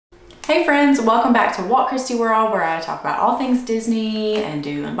Hey friends, welcome back to Walt Christie World, where I talk about all things Disney and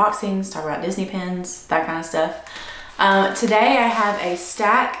do unboxings, talk about Disney pins, that kind of stuff. Today I have a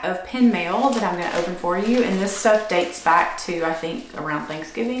stack of pin mail that I'm going to open for you, and this stuff dates back to, I think, around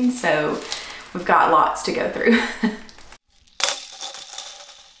Thanksgiving, so we've got lots to go through.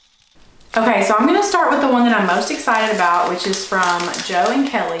 Okay, so I'm going to start with the one that I'm most excited about, which is from Joe and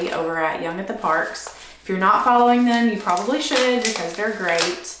Kelly over at Young at the Parks. If you're not following them, you probably should because they're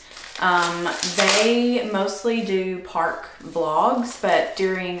great. They mostly do park vlogs, but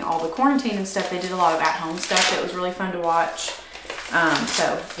during all the quarantine and stuff, they did a lot of at-home stuff that was really fun to watch.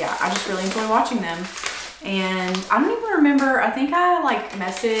 So yeah, I just really enjoy watching them. And I don't even remember, I think I like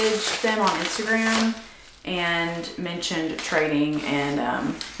messaged them on Instagram and mentioned trading,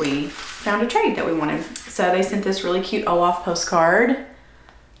 and we found a trade that we wanted. So they sent this really cute Olaf postcard.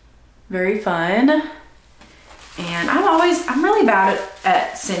 Very fun. And I'm really bad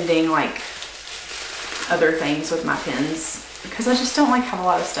at sending like other things with my pins because I just don't like have a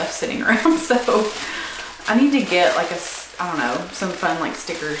lot of stuff sitting around. So I need to get like I don't know, some fun like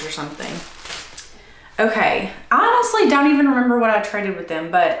stickers or something. Okay, I honestly don't even remember what I traded with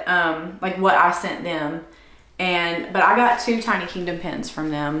them, but like what I sent them. But I got 2 Tiny Kingdom pins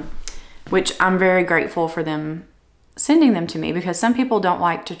from them, which I'm very grateful for them sending them to me, because some people don't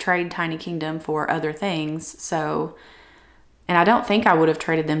like to trade Tiny Kingdom for other things. So, and I don't think I would have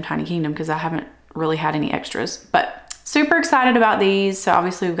traded them Tiny Kingdom because I haven't really had any extras, but super excited about these. So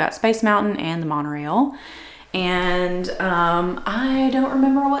obviously we've got Space Mountain and the monorail, and I don't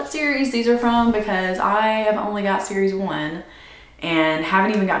remember what series these are from because I have only got series 1 and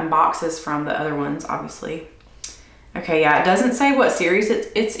haven't even gotten boxes from the other ones, obviously. Okay, yeah, it doesn't say what series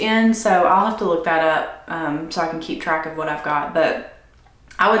it's in, so I'll have to look that up so I can keep track of what I've got. But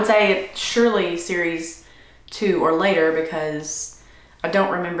I would say it's surely series 2 or later because I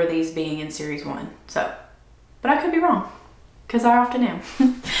don't remember these being in series 1. So, but I could be wrong because I often am.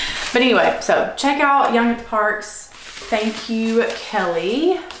 But anyway, so check out Young at the Parks. Thank you,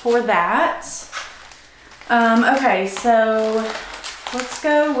 Kelly, for that. Okay, so let's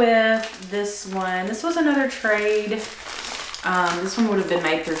go with this one. This was another trade. This one would have been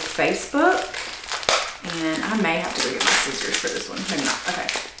made through Facebook. And I may have to go get my scissors for this one. Maybe not. Okay.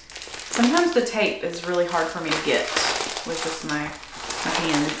 Sometimes the tape is really hard for me to get with just my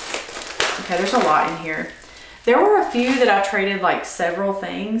hands. Okay, there's a lot in here. There were a few that I traded like several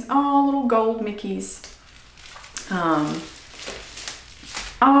things. Oh, little gold Mickeys. Oh,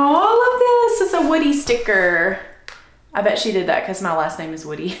 I love this. It's a Woody sticker. I bet she did that because my last name is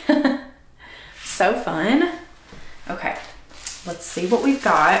Woody. So fun. Okay, let's see what we've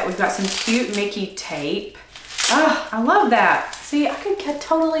got. We've got some cute Mickey tape. Oh, I love that. See, I could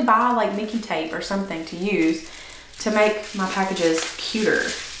totally buy like Mickey tape or something to use to make my packages cuter.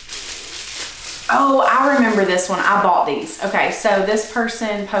 Oh, I remember this one. I bought these. Okay, so this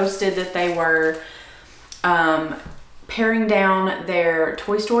person posted that they were paring down their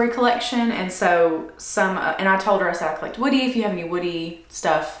Toy Story collection, and so and I told her, I said, I collect Woody. If you have any Woody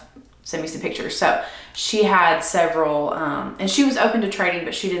stuff, send me some pictures. So she had several, and she was open to trading,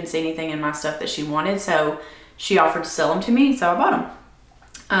 but she didn't see anything in my stuff that she wanted, so she offered to sell them to me, so I bought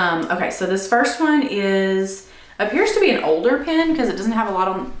them. Okay, so this first one appears to be an older pin because it doesn't have a lot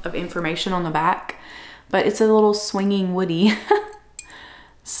of information on the back, but it's a little swinging Woody.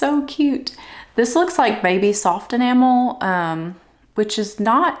 So cute. This looks like baby soft enamel, which is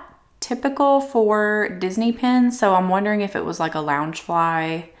not typical for Disney pins. So I'm wondering if it was like a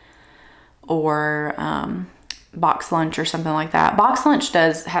Loungefly or Box Lunch or something like that. Box Lunch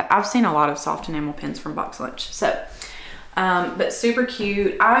does have, I've seen a lot of soft enamel pins from Box Lunch. So, but super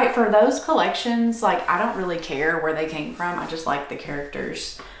cute. For those collections, like I don't really care where they came from. I just like the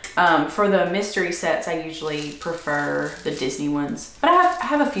characters. For the mystery sets, I usually prefer the Disney ones, but I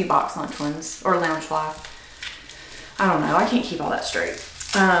have a few Box Lunch ones or Loungefly. I don't know. I can't keep all that straight.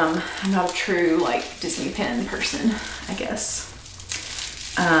 I'm not a true like Disney pin person, I guess.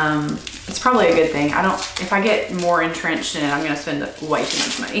 It's probably a good thing. If I get more entrenched in it, I'm going to spend way too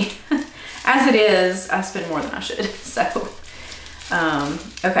much money. As it is, I spend more than I should. So,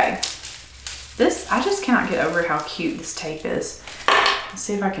 okay. I just cannot get over how cute this tape is. Let's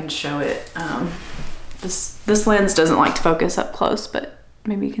see if I can show it. This lens doesn't like to focus up close, but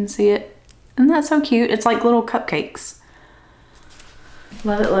maybe you can see it. Isn't that so cute? It's like little cupcakes.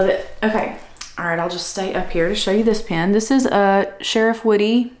 Love it, love it. Okay, all right, I'll just stay up here to show you this pin. This is a Sheriff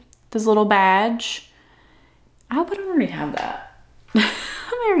Woody, this little badge. I hope I don't already have that.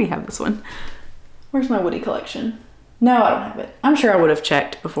 I already have this one. Where's my Woody collection? No, I don't have it. I'm sure I would have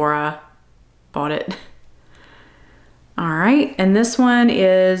checked before I bought it. All right, and this one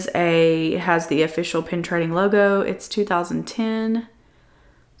is it has the official Pen Trading logo. It's 2010,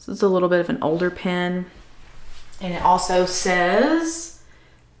 so it's a little bit of an older pen. And it also says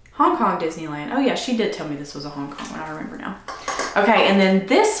Hong Kong Disneyland. Oh yeah, she did tell me this was a Hong Kong one, I remember now. Okay, and then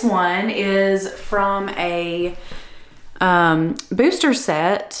this one is from a booster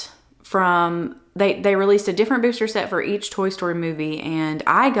set from, they released a different booster set for each Toy Story movie, and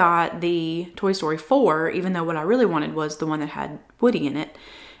I got the Toy Story 4, even though what I really wanted was the one that had Woody in it.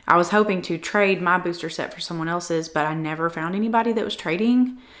 I was hoping to trade my booster set for someone else's, but I never found anybody that was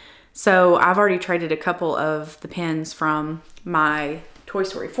trading. So I've already traded a couple of the pens from my Toy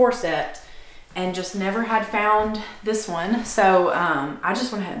Story 4 set and just never had found this one. So I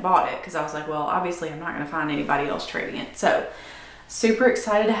just went ahead and bought it because I was like, well, obviously I'm not going to find anybody else trading it. So super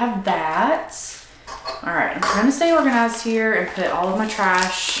excited to have that. All right, I'm trying to stay organized here and put all of my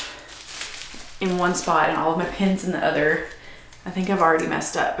trash in one spot and all of my pens in the other. I think I've already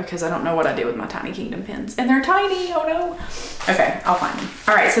messed up because I don't know what I did with my Tiny Kingdom pens. And they're tiny, oh no. Okay, I'll find them.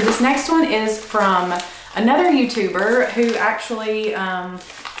 All right, so this next one is from another YouTuber who actually I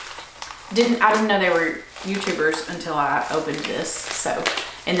didn't know they were YouTubers until I opened this. So,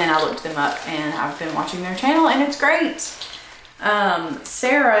 and then I looked them up and I've been watching their channel and it's great.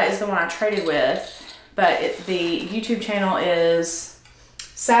 Sarah is the one I traded with, but the YouTube channel is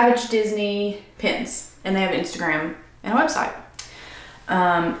Savage Disney Pens, and they have Instagram and a website.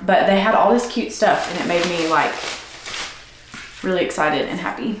 But they had all this cute stuff and it made me like really excited and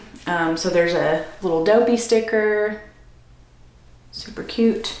happy. So there's a little Dopey sticker, super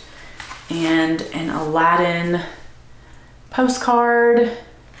cute, and an Aladdin postcard.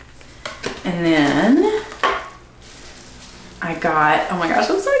 And then I got, oh my gosh,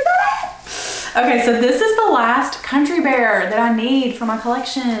 I'm so excited. Okay, so this is the last Country Bear that I need for my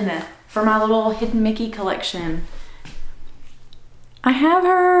collection, for my little Hidden Mickey collection. I have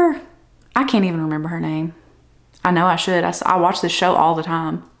her. I can't even remember her name. I know I should. I watch this show all the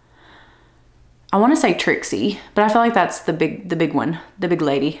time. I want to say Trixie, but I feel like that's the big one, the big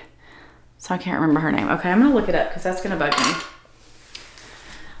lady. So I can't remember her name. Okay, I'm gonna look it up because that's gonna bug me.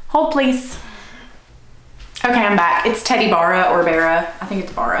 Hold please. Okay, I'm back. It's Teddy Barra or Barra. I think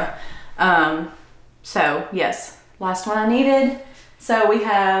it's Barra. So yes, last one I needed. So we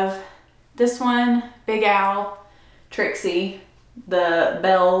have this one, Big Al, Trixie, the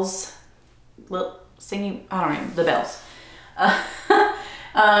bells, singing, I don't know, the bells.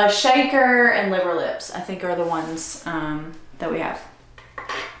 Shaker and Liver Lips, I think are the ones that we have.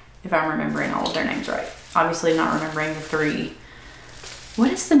 If I'm remembering all of their names right. Obviously not remembering the three.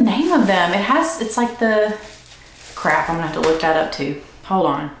 What is the name of them? It's like the, crap, I'm gonna have to look that up too. Hold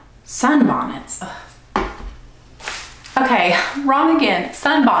on. Sunbonnets. Okay, wrong again.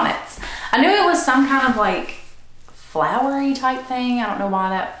 Sunbonnets. I knew it was some kind of like flowery type thing. I don't know why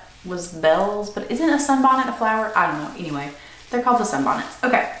that was bells, but isn't a sunbonnet a flower? I don't know. Anyway, they're called the Sunbonnets.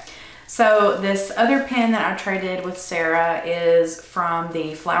 Okay, so this other pen that I traded with Sarah is from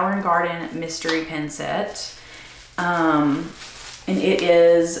the Flower and Garden Mystery Pen Set. And it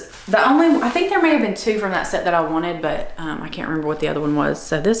is the only, I think there may have been two from that set that I wanted, but I can't remember what the other one was.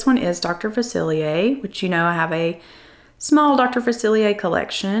 So this one is Dr. Facilier, which you know I have a small Dr. Facilier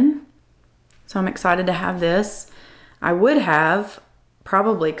collection. So I'm excited to have this. I would have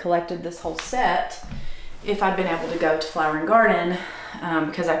probably collected this whole set if I'd been able to go to Flower and Garden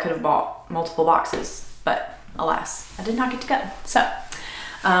because I could have bought multiple boxes, but alas, I did not get to go. So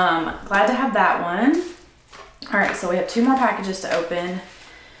glad to have that one. All right, so we have two more packages to open.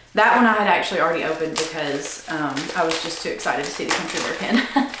 That one I had actually already opened because I was just too excited to see the Country Bear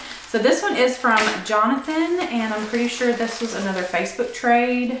pen. So this one is from Jonathan, and I'm pretty sure this was another Facebook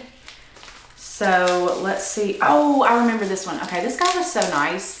trade. So let's see. Oh, I remember this one. Okay, this guy was so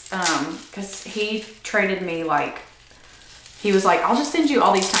nice because he traded me like, he was like, I'll just send you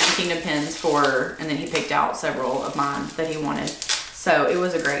all these Tiny Kingdom pens for, and then he picked out several of mine that he wanted. So it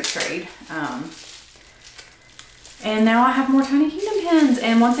was a great trade. And now I have more Tiny Kingdom pens.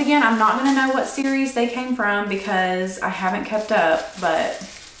 And once again, I'm not gonna know what series they came from because I haven't kept up, but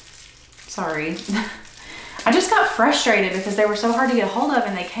sorry. I just got frustrated because they were so hard to get a hold of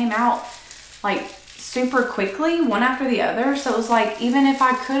and they came out like super quickly, one after the other. So it was like, even if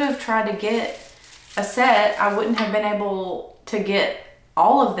I could have tried to get a set, I wouldn't have been able to get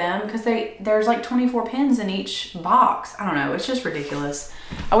all of them because there's like 24 pens in each box. I don't know, it's just ridiculous.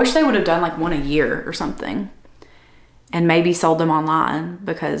 I wish they would have done like one a year or something and maybe sold them online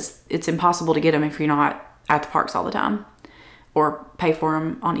because it's impossible to get them if you're not at the parks all the time or pay for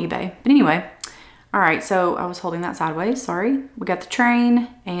them on eBay. But anyway, all right, so I was holding that sideways, sorry. We got the train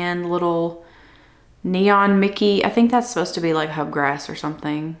and little Neon Mickey. I think that's supposed to be like hub grass or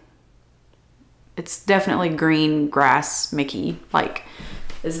something. It's definitely green grass Mickey. Like,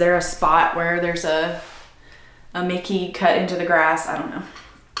 is there a spot where there's a Mickey cut into the grass? I don't know.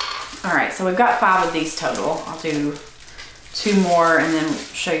 All right, so we've got 5 of these total. I'll do 2 more and then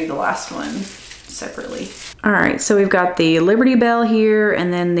show you the last one separately. All right, so we've got the Liberty Bell here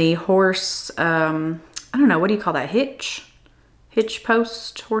and then the horse, I don't know, what do you call that? Hitch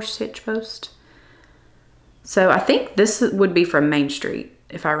post, horse hitch post. So I think this would be from Main Street,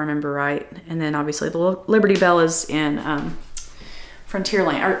 if I remember right. And then obviously the Liberty Bell is in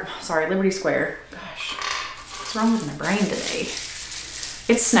Frontierland, or sorry, Liberty Square. Gosh, what's wrong with my brain today?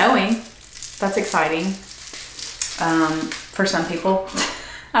 It's snowing. That's exciting for some people.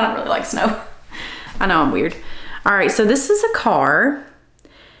 I don't really like snow. I know I'm weird. All right, so this is a car,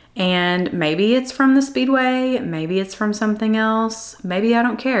 and maybe it's from the Speedway, maybe it's from something else. Maybe I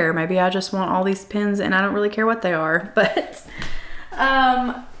don't care. Maybe I just want all these pins and I don't really care what they are. But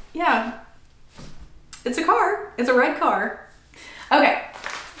yeah, it's a car. It's a red car. Okay,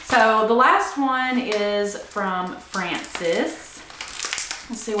 so the last one is from Francis.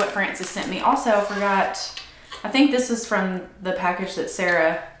 Let's see what Francis sent me. Also, I forgot, I think this is from the package that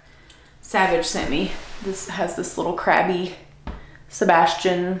Sarah Savage sent me. This has this little crabby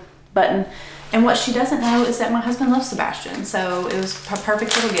Sebastian button. And what she doesn't know is that my husband loves Sebastian. So it was a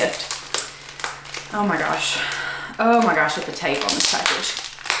perfect little gift. Oh my gosh. Oh my gosh, at the tape on this package.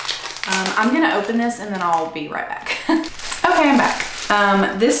 I'm gonna open this and then I'll be right back. Okay, I'm back.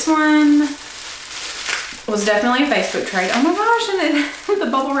 This one was definitely a Facebook trade. Oh my gosh, and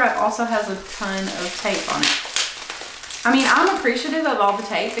the bubble wrap also has a ton of tape on it. I mean, I'm appreciative of all the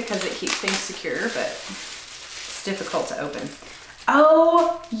tape because it keeps things secure, but it's difficult to open.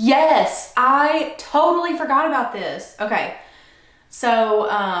 Oh, yes, I totally forgot about this. Okay,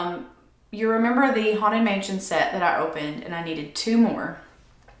 so you remember the Haunted Mansion set that I opened and I needed 2 more.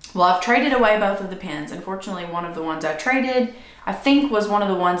 Well, I've traded away both of the pins. Unfortunately, one of the ones I traded, I think, was one of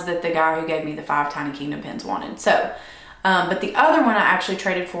the ones that the guy who gave me the 5 Tiny Kingdom pins wanted. So, but the other one I actually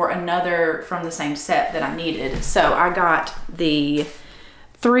traded for another from the same set that I needed. So I got the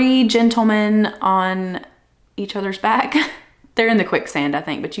 3 gentlemen on each other's back. They're in the quicksand, I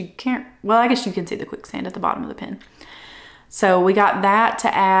think, but you can't, well, I guess you can see the quicksand at the bottom of the pin. So we got that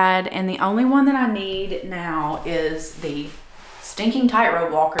to add, and the only one that I need now is the Stinking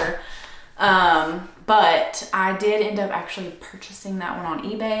Tightrope Walker. But I did end up actually purchasing that one on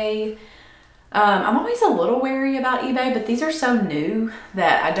eBay. I'm always a little wary about eBay, but these are so new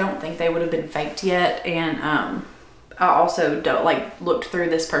that I don't think they would have been faked yet. And I also looked through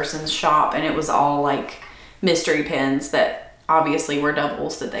this person's shop and it was all like mystery pins that obviously were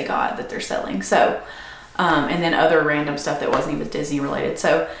doubles that they got that they're selling. So, and then other random stuff that wasn't even Disney related.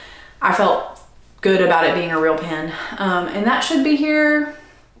 So I felt good about it being a real pin. And that should be here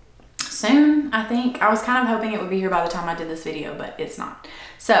soon, I think. I was kind of hoping it would be here by the time I did this video, but it's not.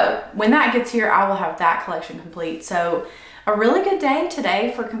 So when that gets here, I will have that collection complete. So a really good day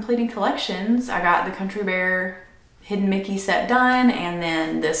today for completing collections. I got the Country Bear Hidden Mickey set done, and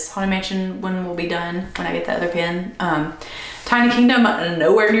then this Haunted Mansion one will be done when I get the other pin. Tiny Kingdom,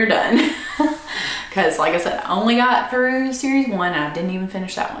 nowhere near done. Because like I said, I only got through series 1 and I didn't even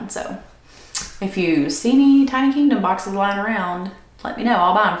finish that one. So if you see any Tiny Kingdom boxes lying around, let me know,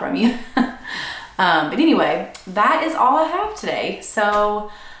 I'll buy them from you. But anyway, that is all I have today.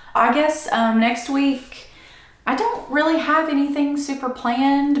 So I guess next week, I don't really have anything super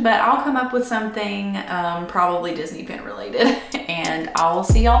planned, but I'll come up with something probably Disney pin related. And I will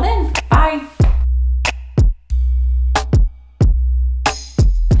see y'all then. Bye.